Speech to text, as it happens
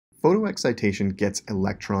Photoexcitation gets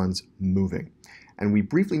electrons moving. And we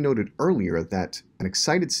briefly noted earlier that an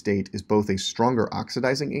excited state is both a stronger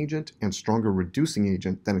oxidizing agent and stronger reducing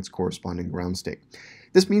agent than its corresponding ground state.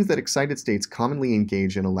 This means that excited states commonly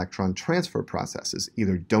engage in electron transfer processes,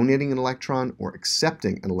 either donating an electron or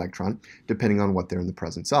accepting an electron, depending on what they're in the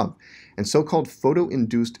presence of. And so-called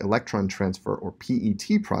photoinduced electron transfer, or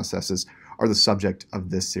PET processes, are the subject of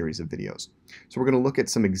this series of videos. So we're going to look at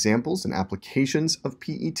some examples and applications of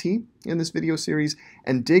PET in this video series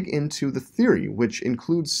and dig into the theory, which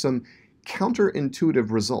includes some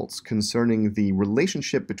counterintuitive results concerning the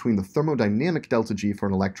relationship between the thermodynamic delta G for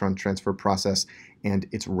an electron transfer process and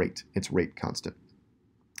its rate constant.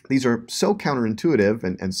 These are so counterintuitive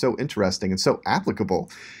and so interesting and so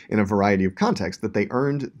applicable in a variety of contexts that they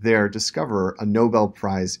earned their discoverer a Nobel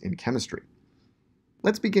Prize in chemistry.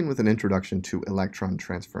 Let's begin with an introduction to electron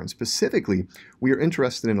transfer, and specifically, we are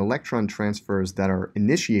interested in electron transfers that are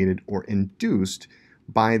initiated or induced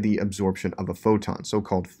by the absorption of a photon,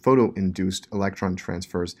 so-called photoinduced electron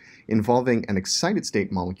transfers involving an excited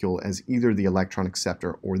state molecule as either the electron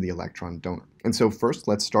acceptor or the electron donor. And so first,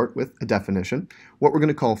 let's start with a definition. What we're going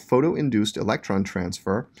to call photoinduced electron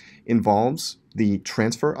transfer involves the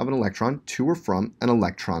transfer of an electron to or from an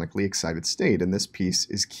electronically excited state, and this piece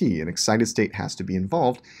is key. An excited state has to be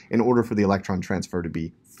involved in order for the electron transfer to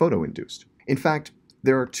be photoinduced. In fact,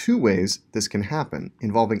 there are two ways this can happen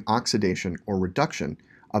involving oxidation or reduction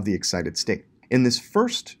of the excited state. In this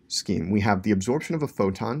first scheme, we have the absorption of a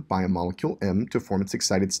photon by a molecule M to form its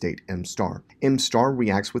excited state M star. M star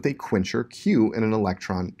reacts with a quencher Q in an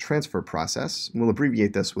electron transfer process. We'll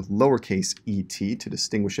abbreviate this with lowercase et to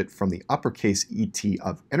distinguish it from the uppercase et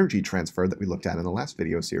of energy transfer that we looked at in the last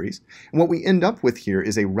video series. And what we end up with here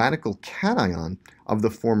is a radical cation of the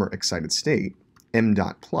former excited state, M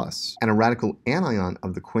dot plus, and a radical anion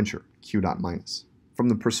of the quencher, Q dot minus. From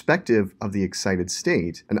the perspective of the excited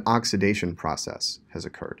state, an oxidation process has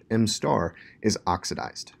occurred. M star is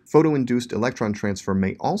oxidized. Photoinduced electron transfer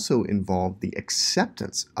may also involve the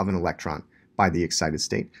acceptance of an electron by the excited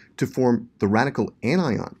state to form the radical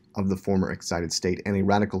anion of the former excited state and a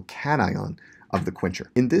radical cation of the quencher.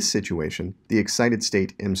 In this situation, the excited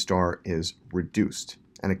state M star is reduced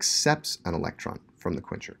and accepts an electron from the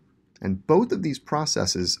quencher. And both of these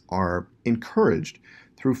processes are encouraged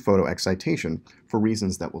through photoexcitation for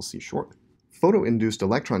reasons that we'll see shortly. Photoinduced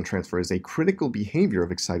electron transfer is a critical behavior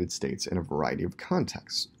of excited states in a variety of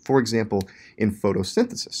contexts. For example, in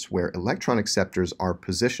photosynthesis, where electron acceptors are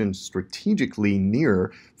positioned strategically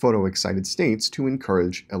near photoexcited states to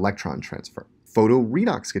encourage electron transfer.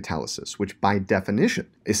 Photoredox catalysis, which by definition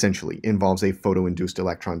essentially involves a photoinduced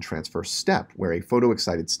electron transfer step, where a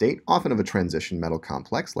photoexcited state, often of a transition metal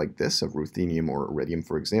complex like this of ruthenium or iridium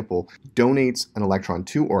for example, donates an electron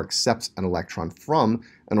to or accepts an electron from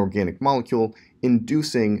an organic molecule,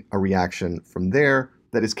 inducing a reaction from there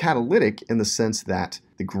that is catalytic in the sense that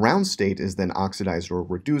the ground state is then oxidized or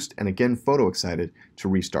reduced and again photoexcited to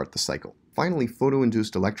restart the cycle. Finally,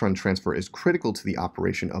 photoinduced electron transfer is critical to the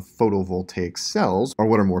operation of photovoltaic cells, or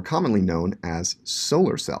what are more commonly known as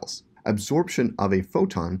solar cells. Absorption of a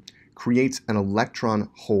photon creates an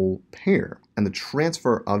electron-hole pair, and the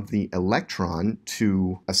transfer of the electron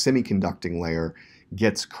to a semiconducting layer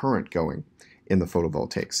gets current going in the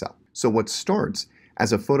photovoltaic cell. So what starts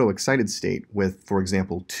as a photoexcited state with, for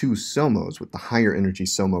example, two SOMOs, with the higher energy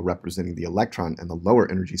SOMO representing the electron and the lower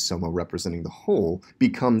energy SOMO representing the hole,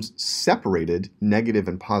 becomes separated negative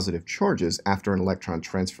and positive charges after an electron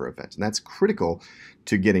transfer event. And that's critical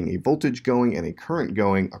to getting a voltage going and a current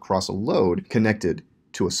going across a load connected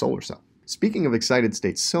to a solar cell. Speaking of excited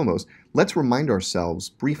state SOMOs, let's remind ourselves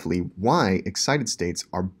briefly why excited states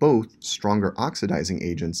are both stronger oxidizing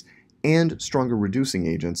agents and stronger reducing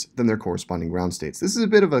agents than their corresponding ground states. This is a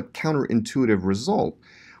bit of a counterintuitive result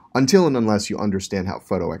until and unless you understand how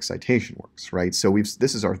photoexcitation works, right? So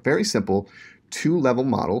this is our very simple two-level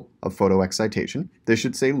model of photoexcitation. This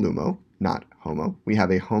should say LUMO, not HOMO. We have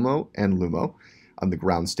a HOMO and LUMO of the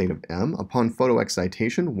ground state of M. Upon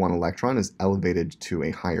photoexcitation, one electron is elevated to a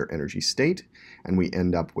higher energy state, and we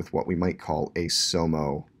end up with what we might call a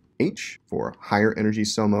SOMO H for higher energy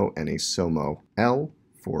SOMO and a SOMO L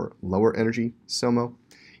for lower energy SOMO,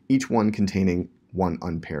 each one containing one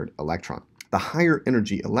unpaired electron. The higher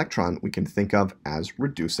energy electron we can think of as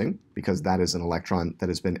reducing, because that is an electron that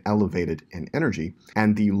has been elevated in energy,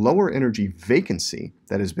 and the lower energy vacancy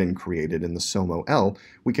that has been created in the SOMO L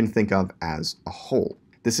we can think of as a hole.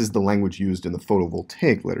 This is the language used in the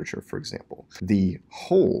photovoltaic literature, for example. The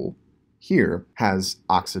hole here has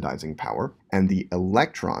oxidizing power, and the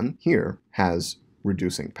electron here has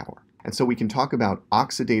reducing power. And so we can talk about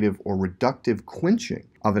oxidative or reductive quenching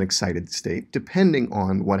of an excited state depending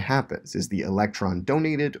on what happens. Is the electron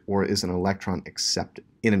donated or is an electron accepted?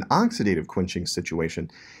 In an oxidative quenching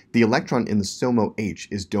situation, the electron in the SOMO H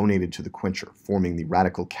is donated to the quencher, forming the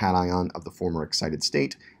radical cation of the former excited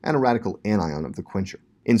state and a radical anion of the quencher.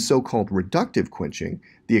 In so-called reductive quenching,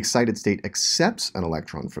 the excited state accepts an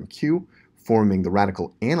electron from Q, forming the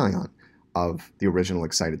radical anion of the original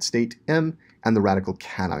excited state, M, and the radical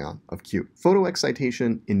cation of Q.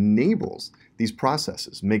 Photoexcitation enables these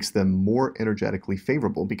processes, makes them more energetically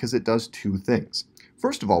favorable because it does two things.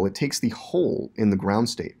 First of all, it takes the hole in the ground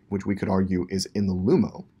state, which we could argue is in the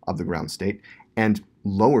LUMO of the ground state, and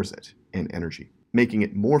lowers it in energy, making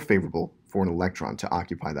it more favorable for an electron to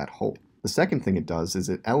occupy that hole. The second thing it does is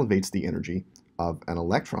it elevates the energy of an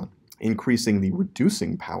electron, increasing the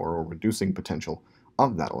reducing power or reducing potential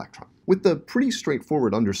of that electron. With the pretty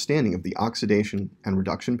straightforward understanding of the oxidation and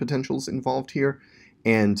reduction potentials involved here,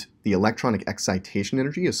 and the electronic excitation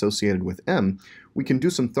energy associated with M, we can do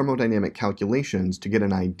some thermodynamic calculations to get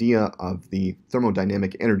an idea of the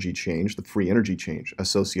thermodynamic energy change, the free energy change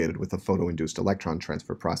associated with the photoinduced electron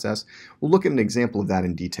transfer process. We'll look at an example of that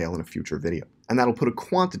in detail in a future video. And that'll put a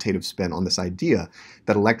quantitative spin on this idea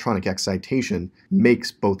that electronic excitation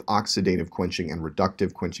makes both oxidative quenching and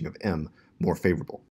reductive quenching of M more favorable.